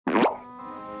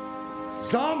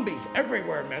zombies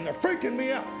everywhere, man. They're freaking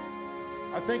me out.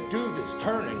 I think dude is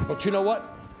turning, but you know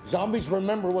what? Zombies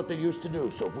remember what they used to do,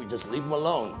 so if we just leave them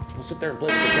alone, we'll sit there and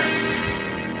play with the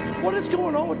cameras. What is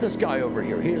going on with this guy over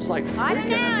here? He is like freaking I don't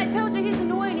know. I told you he's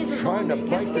annoying. He's trying to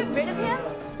bite get rid of him?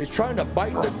 He's trying to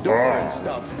bite the door and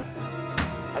stuff.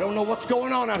 I don't know what's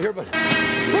going on out here, but... Oh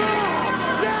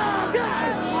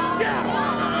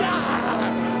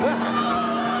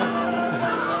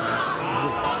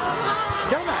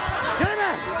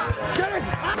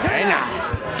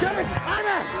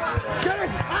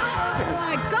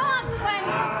my God, Glenn,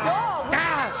 dog!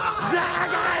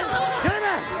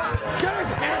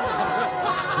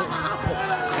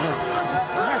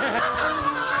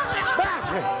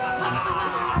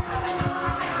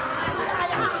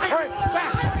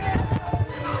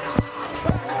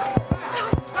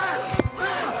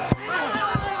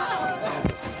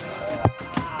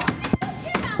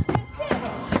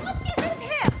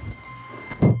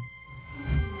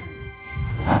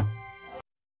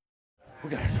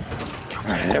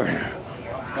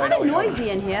 It's kind of noisy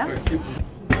in here.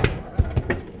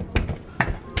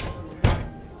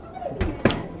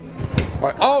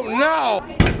 Oh no!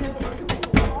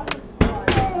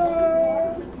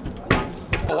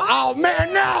 Oh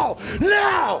man, no!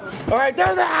 No! All right,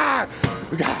 they're there!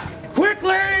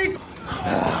 Quickly!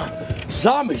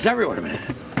 Zombies everywhere, man.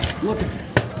 Look at this.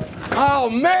 Oh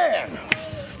man!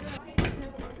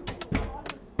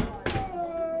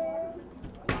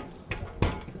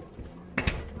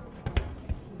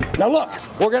 Now look,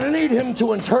 we're gonna need him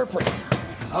to interpret.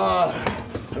 I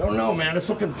don't know, man. It's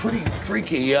looking pretty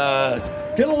freaky.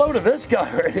 Get a load of this guy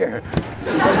right here.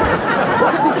 Look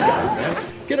at these guys, man.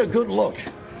 Get a good look.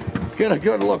 Get a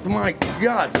good look. My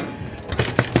God.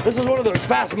 This is one of those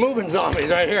fast-moving zombies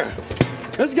right here.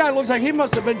 This guy looks like he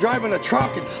must have been driving a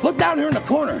truck. And look down here in the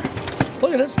corner.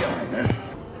 Look at this guy, man.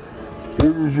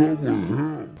 What is up with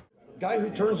him? Guy who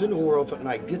turns into a werewolf at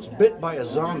night gets bit by a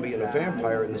zombie and a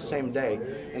vampire in the same day,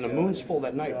 and the moon's full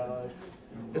that night.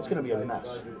 It's going to be a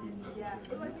mess.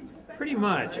 Pretty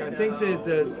much. I think that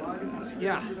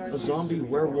yeah. A zombie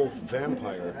werewolf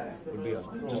vampire would be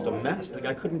just a mess. The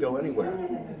guy couldn't go anywhere.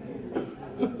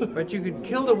 But you could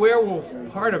kill the werewolf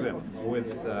part of him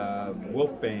with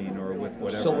wolfbane or with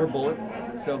whatever. Silver bullet.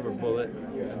 Silver bullet.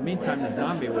 In the meantime, the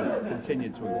zombie would continue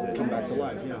to exist. Come back to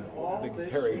life, yeah. Big,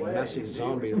 hairy, messy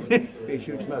zombie. It would be a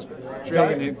huge mess.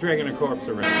 Dragging a corpse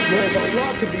around. There's a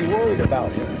lot to be worried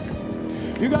about here.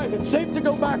 You guys, it's safe to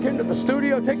go back into the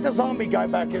studio. Take the zombie guy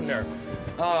back in there.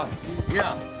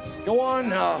 Yeah. Go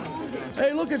on.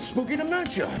 Hey, look, it's spooky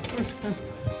dementia.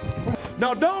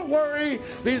 Now, don't worry.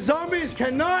 These zombies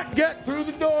cannot get through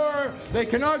the door. They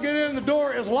cannot get in. The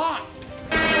door is locked.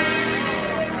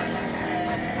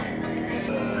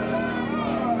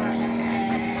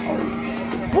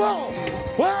 Whoa!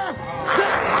 Whoa!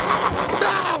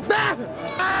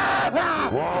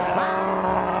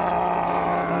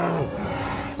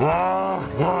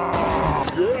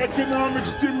 Your economic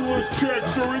stimulus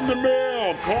checks are in the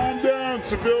mail. Calm down,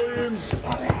 civilians.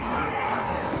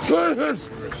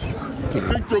 I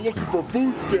think they're looking for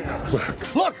food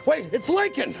stamps. Look, wait, it's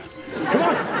Lincoln. Come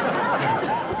on.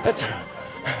 It's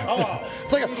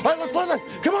like, all right, let's.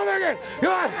 Come on, Megan.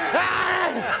 Come on.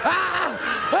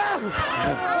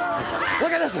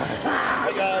 Look at this.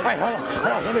 All right, hold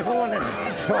on. Let me put one in.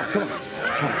 Come on.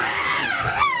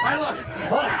 All right, look.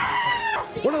 Hold on.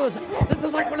 One of those. This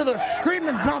is like one of those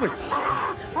screaming zombies.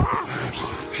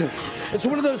 It's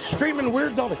one of those screaming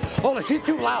weird zombies. Hold on, she's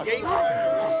too loud.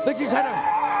 I think she's had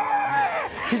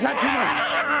too much.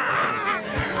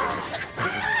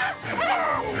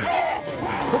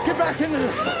 Let's get back into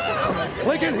this.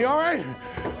 Lincoln, you all right?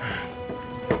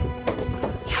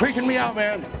 It's freaking me out,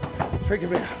 man. It's freaking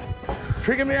me out.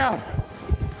 Freaking me out.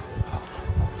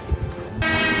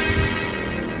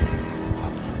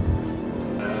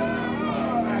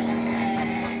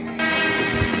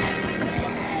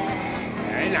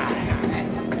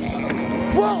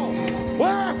 Whoa!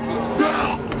 What?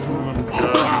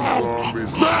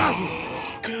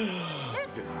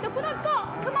 Look what I've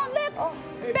got. Come on, look.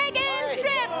 Bacon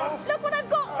strips. Look what I've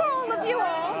got for all of you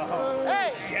all.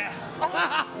 Hey!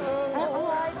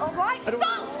 All right.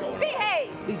 Stop.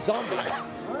 Behave. These zombies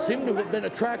seem to have been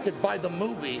attracted by the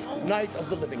movie Night of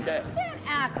the Living Dead. Don't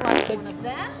act like one of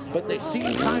them. But they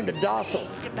seem kind of docile.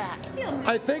 Get back.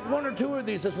 I think one or two of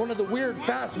these is one of the weird,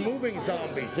 fast-moving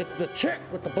zombies. It's the chick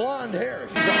with the blonde hair.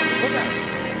 She's on. Look at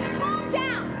her. Calm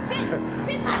down.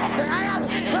 Sit.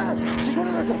 She's one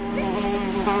of those.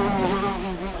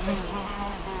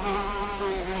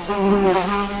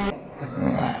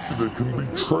 They can be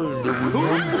trained to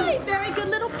remember. Actually, very good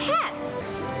little pets.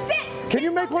 Sit. Can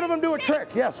you make one of them do a trick?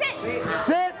 Yes. Sit.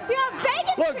 Sit. You have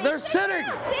bacon Look, strips. they're sitting. See?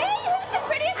 Who's the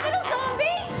prettiest little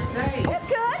zombie? You're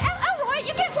good. All right,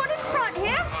 you get one in front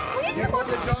here. We need someone.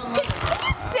 Can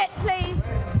you sit, please?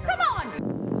 Come on.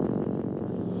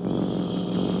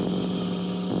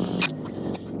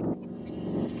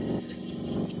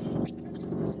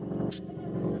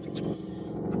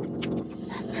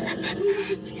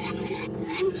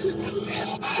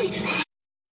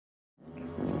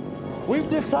 We've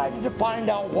decided to find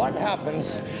out what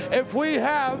happens if we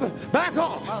have, back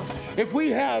off, if we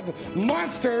have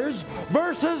monsters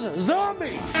versus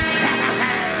zombies.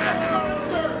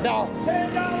 Now,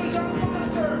 $10 on the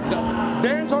monster.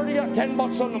 Dan's already got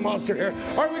 $10 on the monster here.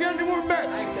 All right, we got any more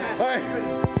bets? All right.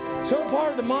 So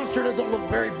far, the monster doesn't look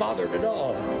very bothered at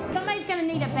all. Somebody's going to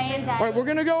need a Band-Aid. All right, we're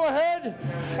going to go ahead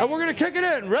and we're going to kick it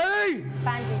in. Ready?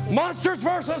 Monsters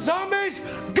versus zombies,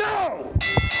 go!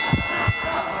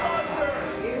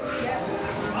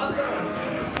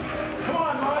 Come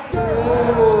on, monster!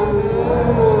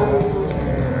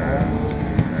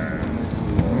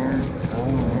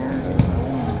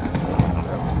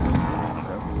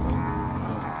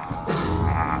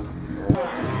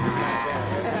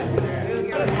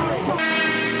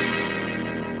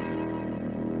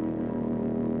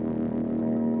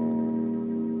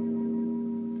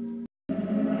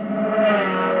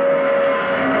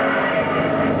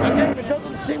 Again, it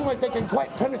doesn't seem like they can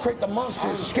quite penetrate the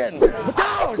monster's skin. But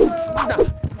no!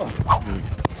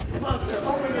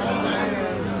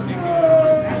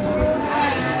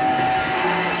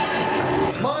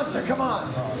 Monster, come on!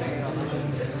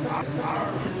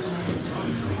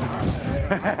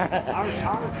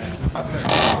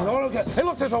 Hey,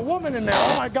 look, there's a woman in there.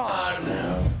 Oh my God!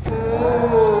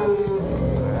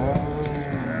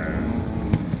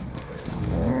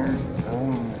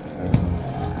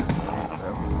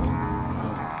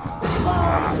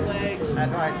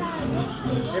 That's right.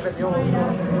 Give it the old.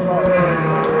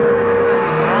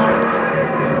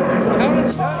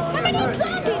 How many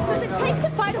zombies does it take to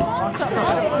fight a monster?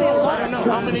 Obviously a I lot. don't know.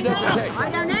 How many does it take? I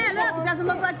don't know. Look, it doesn't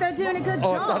look like they're doing a good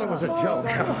Oh, job. I thought it was a joke.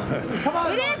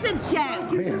 It is a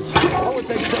joke. Yes. I would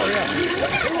think so, yeah.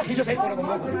 Hey, look, he just ate one of them.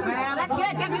 Well, that's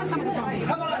good. Get me some zombies.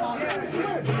 Come on.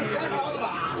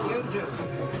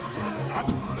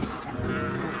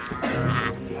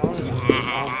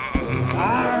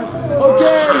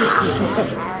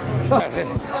 Okay.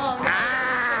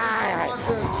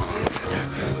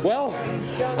 Well,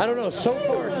 I don't know. So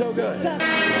far, so good.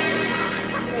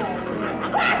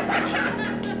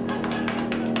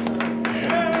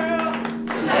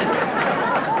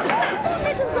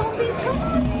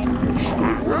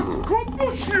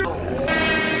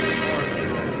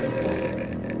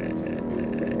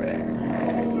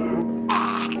 I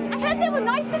heard they were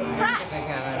nice and fresh.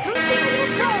 Can we see my little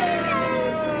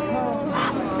zombies?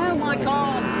 Oh my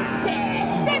God.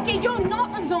 Spooky, you're not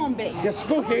a zombie. You're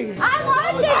spooky. I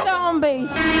like the zombies.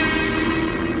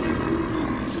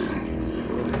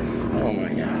 Oh my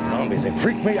God, zombies, they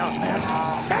freak me out, man.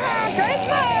 Keep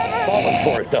moving. Falling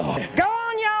for it, though. Go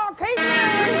on, y'all. Keep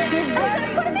moving. Are we going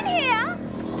to put them in here?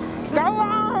 Go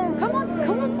on. Come on,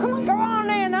 come on, come on. Go on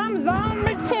in. I'm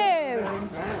zombie too.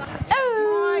 Oh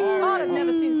my God, I've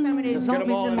never seen so many zombies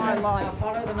in my life.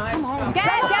 Follow the knife. Come on. Go,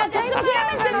 there's some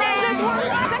humans in there. There's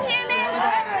some humans.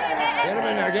 Get him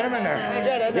in there, get him in there.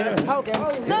 Get him in there. Okay. Get him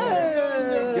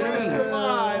in there. Come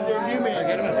on, they're human.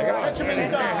 Get him in there, come on.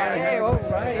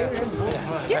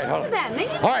 Give them to them. They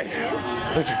need All right.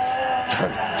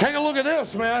 Take a look at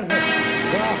this, man.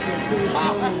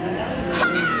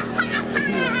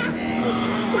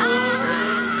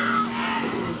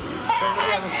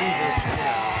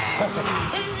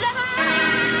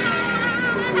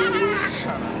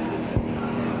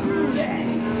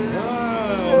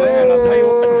 Oh, man, I'll tell you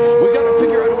what. We got to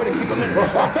figure out a way to keep them in.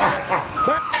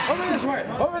 Back. Over this way.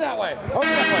 Over that way. Over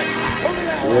that way. Over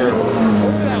that way.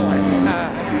 Over that way.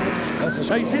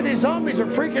 Now, you see, these zombies are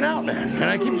freaking out, man. And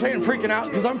I keep saying freaking out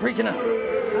because I'm freaking out.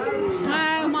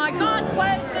 Oh my God,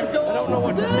 close the door. I don't know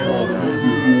what to do.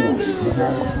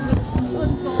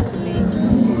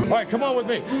 All right, come on with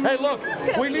me. Hey, look,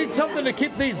 we need something to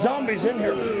keep these zombies in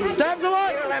here. Stab the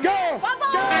light. Go. Come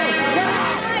on. Go. Go.